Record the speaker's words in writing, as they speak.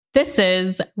This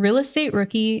is Real Estate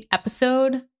Rookie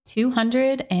episode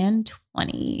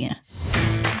 220.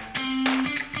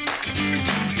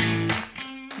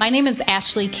 My name is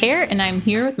Ashley Kerr, and I'm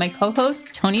here with my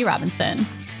co-host, Tony Robinson.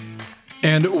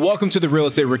 And welcome to the Real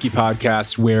Estate Rookie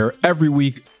podcast, where every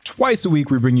week, twice a week,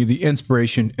 we bring you the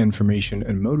inspiration, information,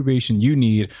 and motivation you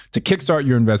need to kickstart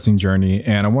your investing journey.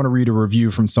 And I want to read a review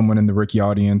from someone in the Rookie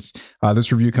audience.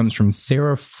 This review comes from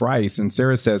Sarah Frice, and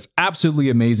Sarah says,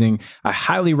 absolutely amazing. I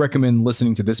highly recommend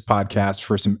listening to this podcast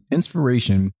for some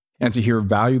inspiration and to hear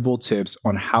valuable tips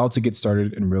on how to get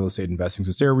started in real estate investing.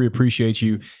 So Sarah, we appreciate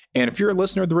you. And if you're a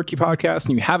listener of the Rookie podcast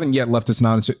and you haven't yet left us an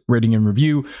honest rating and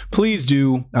review, please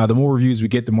do. The more reviews we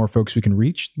get, the more folks we can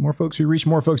reach. The more folks we reach,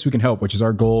 more folks we can help, which is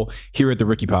our goal here at the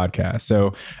Rookie podcast.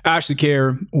 So Ashley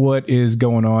Kerr, what is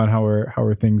going on? How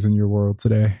are things in your world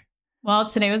today? Well,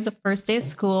 today was the first day of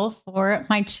school for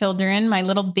my children. My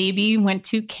little baby went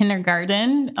to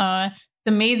kindergarten.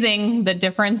 It's amazing the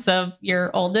difference of your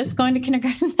oldest going to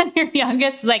kindergarten than your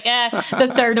youngest. It's like,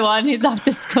 the third one, he's off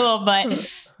to school. But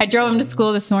I drove him to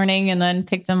school this morning and then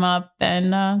picked him up.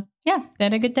 And they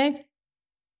had a good day.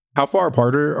 How far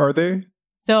apart are they?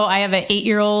 So I have an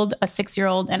 8-year-old, a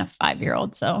 6-year-old, and a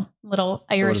 5-year-old. So little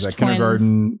Irish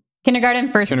twins.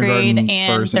 Kindergarten, first grade,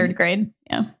 and third grade.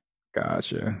 Yeah.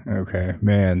 Gotcha. Okay,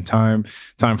 man. Time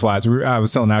flies. I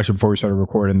was telling Ashley before we started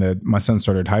recording that my son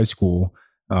started high school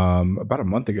about a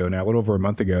month ago now, a little over a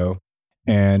month ago.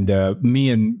 And me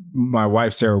and my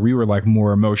wife, Sarah, we were like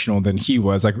more emotional than he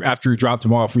was. Like after we dropped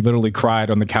him off, we literally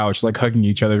cried on the couch, like hugging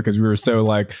each other because we were so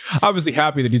like obviously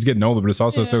happy that he's getting older, but it's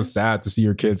also so sad to see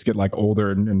your kids get like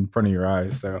older in front of your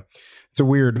eyes. So it's a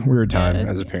weird time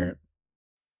as a parent.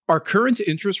 Are current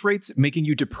interest rates making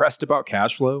you depressed about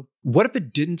cash flow? What if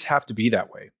it didn't have to be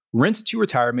that way? Rent to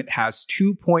Retirement has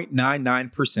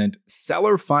 2.99%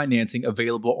 seller financing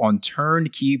available on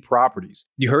turnkey properties.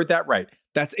 You heard that right.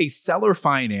 That's a seller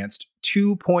financed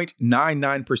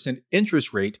 2.99%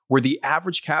 interest rate where the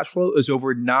average cash flow is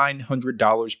over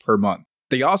 $900 per month.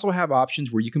 They also have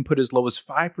options where you can put as low as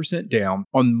 5% down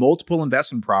on multiple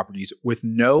investment properties with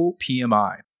no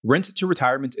PMI. Rent to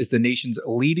Retirement is the nation's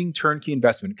leading turnkey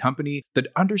investment company that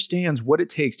understands what it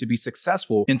takes to be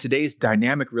successful in today's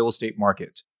dynamic real estate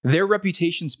market. Their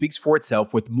reputation speaks for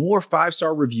itself with more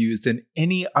 5-star reviews than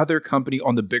any other company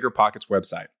on the BiggerPockets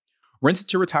website. Rent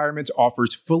to Retirement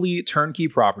offers fully turnkey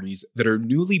properties that are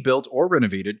newly built or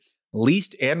renovated,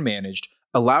 leased and managed,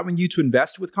 allowing you to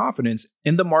invest with confidence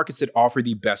in the markets that offer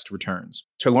the best returns.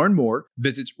 To learn more,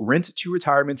 visit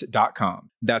renttoretirement.com.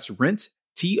 That's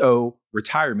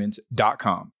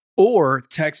renttoretirement.com. Or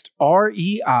text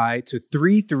REI to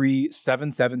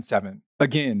 33777.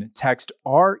 Again, text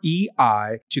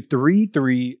REI to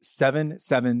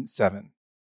 33777.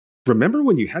 Remember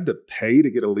when you had to pay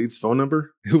to get a lead's phone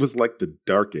number? It was like the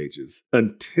dark ages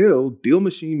until Deal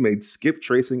Machine made skip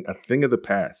tracing a thing of the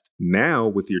past. Now,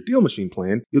 with your Deal Machine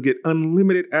plan, you'll get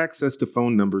unlimited access to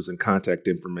phone numbers and contact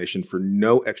information for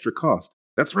no extra cost.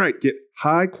 That's right, get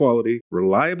high-quality,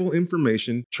 reliable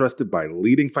information trusted by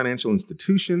leading financial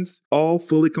institutions, all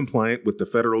fully compliant with the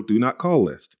federal Do Not Call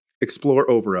list. Explore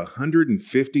over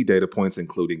 150 data points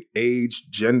including age,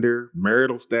 gender,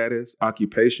 marital status,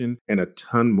 occupation, and a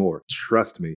ton more.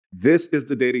 Trust me, this is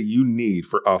the data you need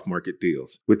for off-market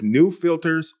deals. With new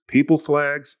filters, people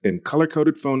flags, and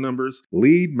color-coded phone numbers,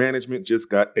 lead management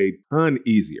just got a ton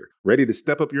easier. Ready to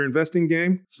step up your investing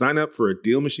game? Sign up for a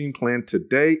Deal Machine plan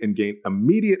today and gain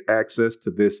immediate access to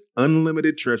this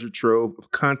unlimited treasure trove of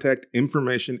contact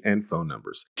information and phone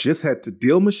numbers. Just head to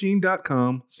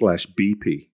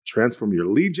DealMachine.com/BP. Transform your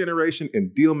lead generation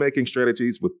and deal-making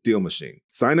strategies with Deal Machine.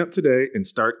 Sign up today and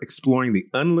start exploring the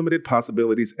unlimited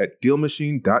possibilities at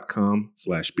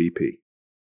DealMachine.com/BP.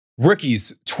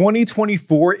 Rookies,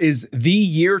 2024 is the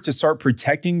year to start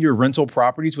protecting your rental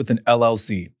properties with an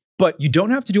LLC. But you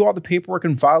don't have to do all the paperwork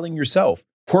and filing yourself.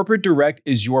 Corporate Direct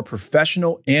is your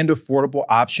professional and affordable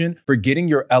option for getting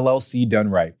your LLC done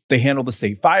right. They handle the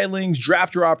state filings,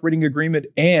 draft your operating agreement,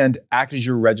 and act as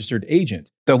your registered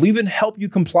agent. They'll even help you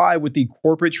comply with the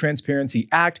Corporate Transparency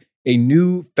Act, a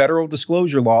new federal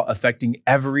disclosure law affecting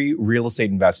every real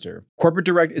estate investor. Corporate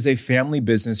Direct is a family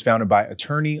business founded by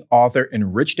attorney, author,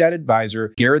 and Rich Dad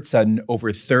advisor Garrett Sutton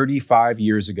over 35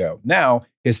 years ago. Now,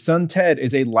 his son Ted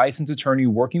is a licensed attorney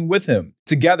working with him.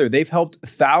 Together, they've helped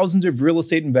thousands of real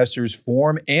estate investors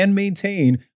form and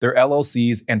maintain their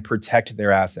LLCs and protect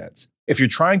their assets. If you're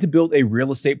trying to build a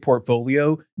real estate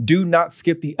portfolio, do not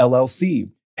skip the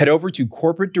LLC. Head over to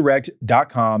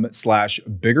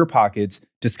corporatedirect.com/biggerpockets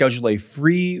to schedule a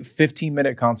free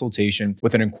 15-minute consultation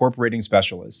with an incorporating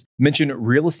specialist. Mention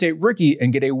Real Estate Rookie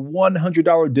and get a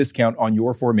 $100 discount on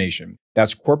your formation.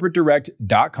 That's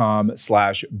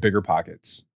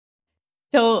corporatedirect.com/biggerpockets.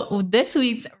 So this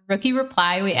week's Rookie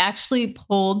Reply, we actually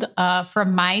pulled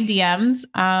from my DMs,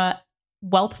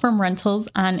 Wealth from Rentals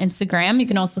on Instagram. You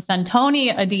can also send Tony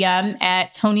a DM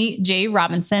at Tony J.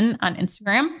 Robinson on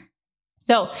Instagram.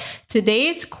 So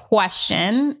today's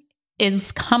question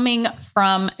is coming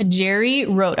from Jerry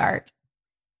Rodart.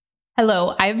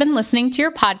 Hello, I've been listening to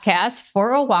your podcast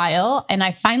for a while, and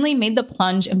I finally made the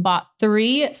plunge and bought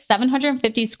 3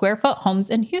 750 square foot homes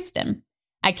in Houston.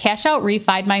 I cash out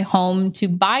refied my home to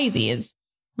buy these.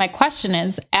 My question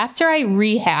is, after I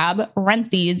rehab,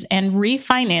 rent these, and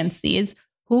refinance these,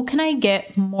 who can I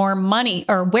get more money,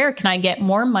 or where can I get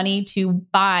more money to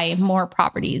buy more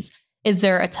properties? Is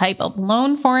there a type of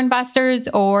loan for investors,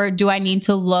 or do I need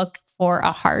to look for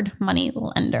a hard money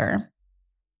lender?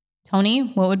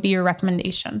 Tony, what would be your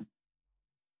recommendation?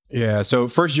 Yeah. So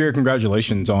first, Jerry,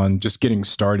 congratulations on just getting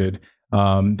started.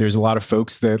 There's a lot of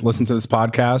folks that listen to this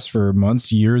podcast for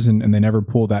months, years, and they never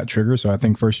pull that trigger. So I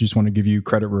think first, you just want to give you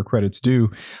credit where credit's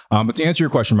due. But to answer your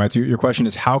question, right? Your question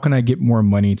is, how can I get more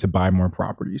money to buy more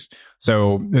properties?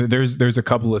 So there's a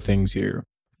couple of things here.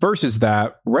 First is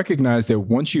that recognize that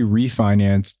once you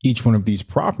refinance each one of these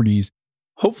properties,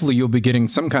 hopefully you'll be getting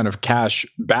some kind of cash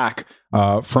back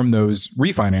from those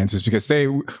refinances. Because say,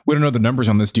 we don't know the numbers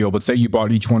on this deal, but say you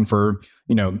bought each one for,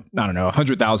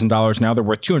 $100,000. Now they're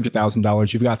worth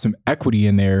 $200,000. You've got some equity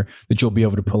in there that you'll be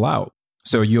able to pull out.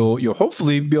 So you'll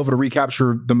hopefully be able to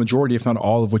recapture the majority, if not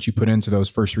all, of what you put into those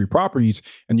first 3 properties,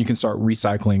 and you can start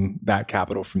recycling that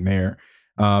capital from there.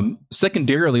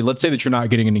 Secondarily, let's say that you're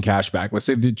not getting any cash back. Let's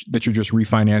say that you're just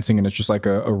refinancing and it's just like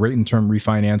a rate and term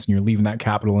refinance and you're leaving that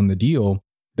capital in the deal.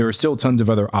 There are still tons of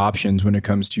other options when it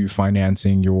comes to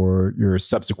financing your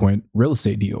subsequent real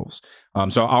estate deals.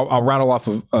 So I'll rattle off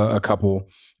of a couple.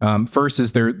 First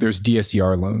is there's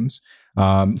DSCR loans.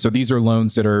 So these are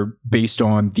loans that are based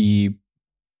on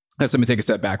let me take a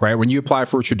step back, right? When you apply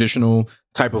for a traditional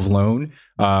type of loan,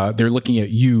 they're looking at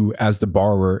you as the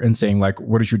borrower and saying, like,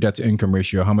 what is your debt to income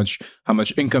ratio? How much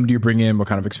income do you bring in? What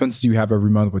kind of expenses do you have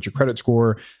every month? What's your credit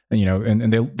score?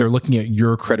 And they're looking at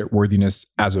your credit worthiness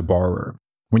as a borrower.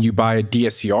 When you buy a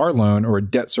DSCR loan or a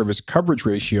debt service coverage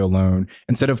ratio loan,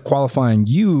 instead of qualifying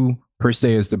you per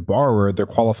se as the borrower, they're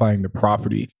qualifying the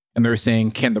property. And they're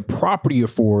saying, can the property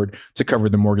afford to cover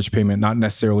the mortgage payment? Not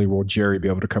necessarily will Jerry be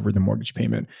able to cover the mortgage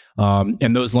payment.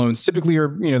 And those loans typically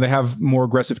are, they have more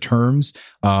aggressive terms.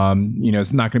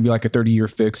 It's not going to be like a 30-year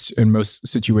fixed in most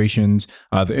situations.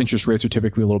 The interest rates are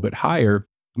typically a little bit higher,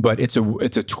 but it's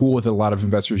a tool that a lot of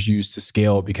investors use to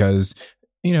scale because,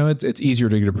 it's easier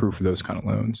to get approved for those kind of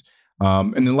loans.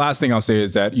 And the last thing I'll say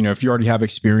is that, if you already have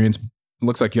experience,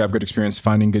 looks like you have good experience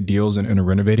finding good deals and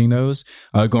renovating those.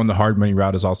 Going the hard money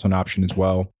route is also an option as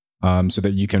well. So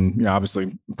that you can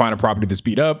obviously find a property that's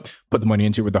beat up, put the money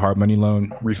into it with the hard money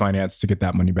loan, refinance to get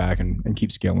that money back and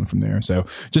keep scaling from there. So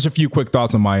just a few quick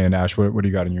thoughts on my end, Ash. What do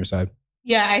you got on your side?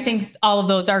 Yeah, I think all of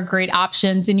those are great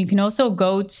options. And you can also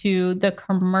go to the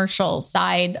commercial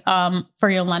side for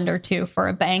your lender too, for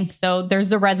a bank. So there's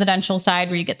the residential side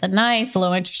where you get the nice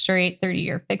low interest rate,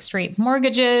 30-year fixed rate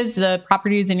mortgages, the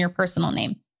properties in your personal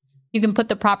name. You can put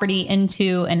the property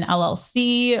into an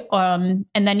LLC,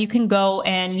 and then you can go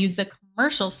and use the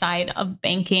commercial side of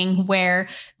banking where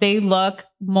they look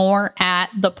more at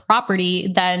the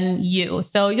property than you.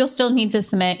 So you'll still need to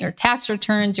submit your tax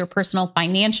returns, your personal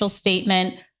financial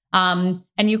statement, and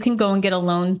you can go and get a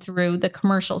loan through the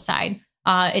commercial side.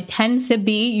 It tends to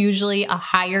be usually a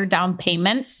higher down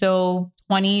payment. So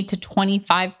 20 to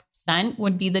 25%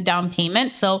 would be the down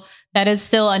payment. So that is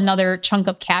still another chunk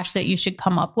of cash that you should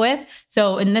come up with.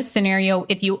 So in this scenario,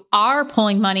 if you are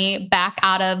pulling money back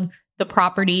out of the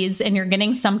properties and you're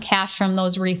getting some cash from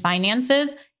those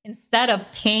refinances, instead of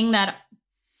paying that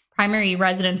primary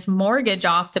residence mortgage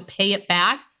off to pay it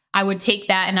back, I would take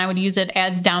that and I would use it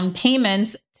as down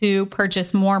payments to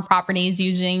purchase more properties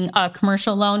using a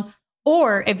commercial loan.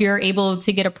 Or if you're able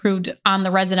to get approved on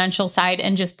the residential side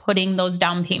and just putting those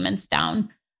down payments down.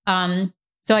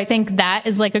 So I think that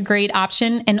is like a great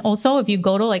option. And also if you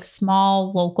go to like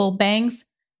small local banks,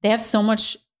 they have so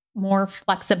much more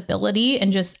flexibility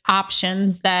and just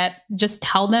options that just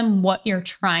tell them what you're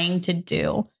trying to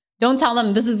do. Don't tell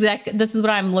them this is what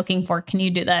I'm looking for. Can you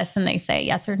do this? And they say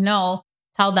yes or no.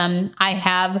 Tell them I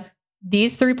have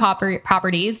these 3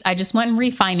 properties. I just went and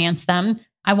refinanced them.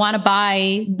 I want to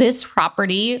buy this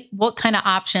property. What kind of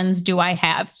options do I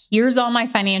have? Here's all my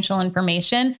financial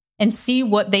information. and see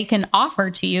what they can offer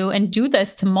to you, and do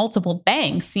this to multiple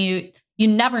banks. You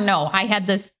never know. I had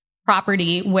this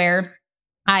property where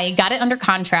I got it under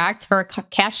contract for a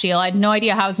cash deal. I had no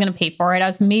idea how I was going to pay for it. I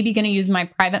was maybe going to use my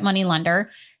private money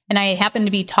lender. And I happened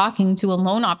to be talking to a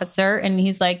loan officer, and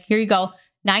he's like, here you go,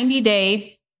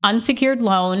 90-day unsecured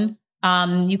loan.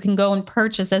 You can go and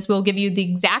purchase this. We'll give you the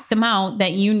exact amount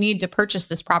that you need to purchase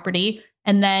this property.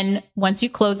 And then once you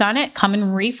close on it, come and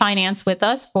refinance with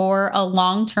us for a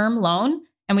long-term loan.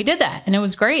 And we did that. And it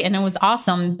was great. And it was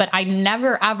awesome. But I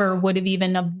never, ever would have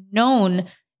even have known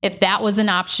if that was an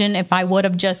option, if I would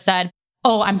have just said,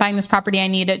 oh, I'm buying this property, I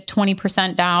need it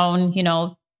 20% down,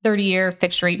 30-year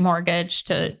fixed rate mortgage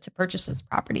to purchase this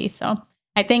property. So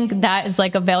I think that is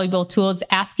like a valuable tool, is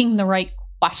asking the right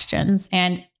questions,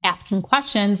 and asking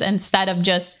questions instead of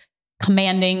just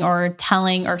commanding or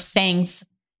telling or saying,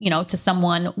 to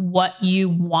someone what you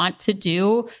want to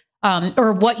do,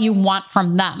 or what you want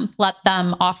from them. Let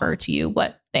them offer to you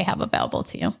what they have available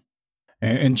to you.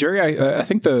 And Jerry, I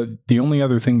think the only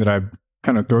other thing that I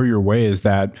kind of throw your way is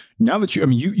that now that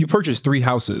you purchased 3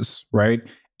 houses, right?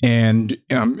 And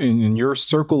in your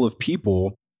circle of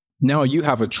people, now you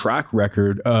have a track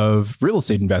record of real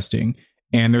estate investing.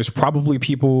 And there's probably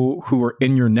people who are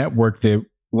in your network that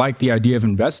like the idea of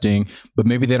investing, but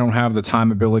maybe they don't have the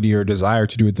time, ability, or desire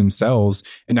to do it themselves.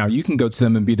 And now you can go to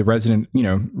them and be the resident,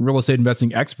 real estate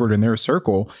investing expert in their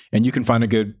circle. And you can find a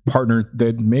good partner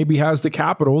that maybe has the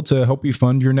capital to help you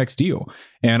fund your next deal.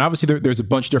 And obviously there's a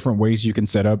bunch of different ways you can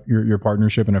set up your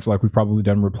partnership. And I feel like we've probably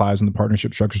done replies on the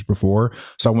partnership structures before,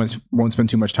 so I won't spend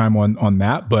too much time on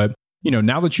that. But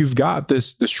now that you've got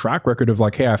this track record of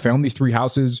like, hey, I found these 3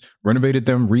 houses, renovated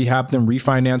them, rehabbed them,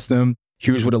 refinanced them,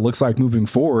 here's what it looks like moving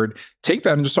forward, take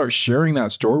that and just start sharing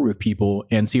that story with people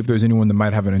and see if there's anyone that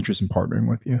might have an interest in partnering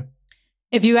with you.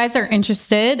 If you guys are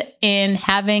interested in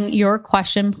having your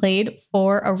question played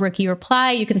for a Rookie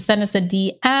Reply, you can send us a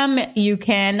DM. You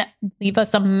can leave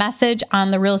us a message on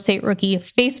the Real Estate Rookie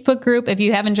Facebook group if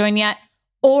you haven't joined yet,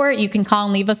 or you can call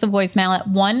and leave us a voicemail at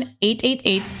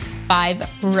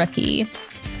 1-888-5-ROOKIE.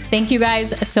 Thank you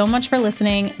guys so much for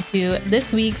listening to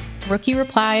this week's Rookie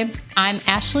Reply. I'm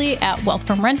Ashley at Wealth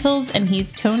from Rentals, and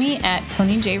he's Tony at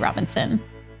Tony J. Robinson.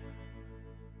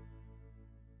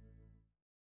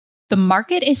 The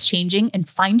market is changing, and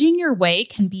finding your way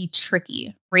can be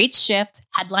tricky. Rates shift,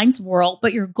 headlines whirl,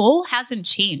 but your goal hasn't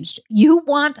changed. You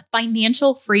want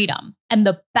financial freedom. And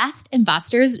the best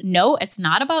investors know it's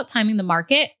not about timing the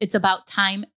market, it's about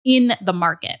time in the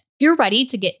market. If you're ready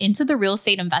to get into the real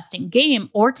estate investing game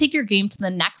or take your game to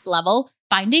the next level,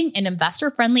 finding an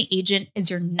investor-friendly agent is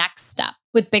your next step.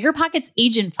 With BiggerPockets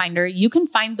Agent Finder, you can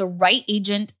find the right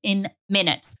agent in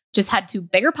minutes. Just head to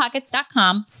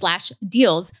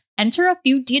biggerpockets.com/deals, enter a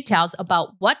few details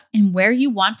about what and where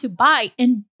you want to buy,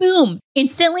 and boom,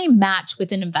 instantly match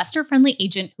with an investor-friendly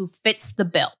agent who fits the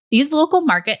bill. These local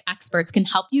market experts can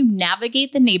help you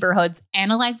navigate the neighborhoods,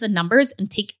 analyze the numbers,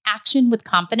 and take action with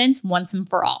confidence once and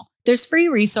for all. There's free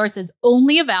resources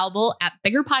only available at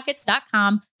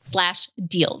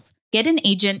biggerpockets.com/deals. Get an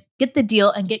agent, get the deal,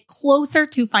 and get closer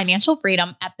to financial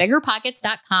freedom at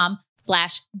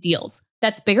biggerpockets.com/deals.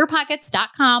 That's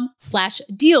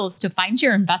biggerpockets.com/deals to find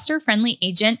your investor-friendly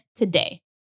agent today.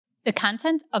 The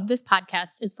content of this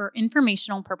podcast is for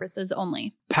informational purposes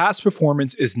only. Past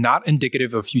performance is not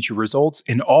indicative of future results,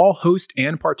 and all host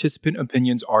and participant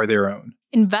opinions are their own.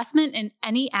 Investment in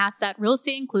any asset, real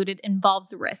estate included,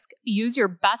 involves risk. Use your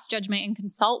best judgment and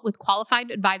consult with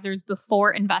qualified advisors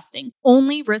before investing.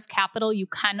 Only risk capital you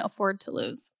can afford to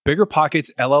lose. BiggerPockets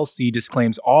LLC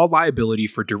disclaims all liability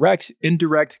for direct,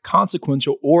 indirect,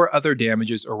 consequential, or other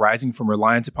damages arising from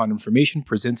reliance upon information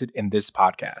presented in this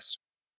podcast.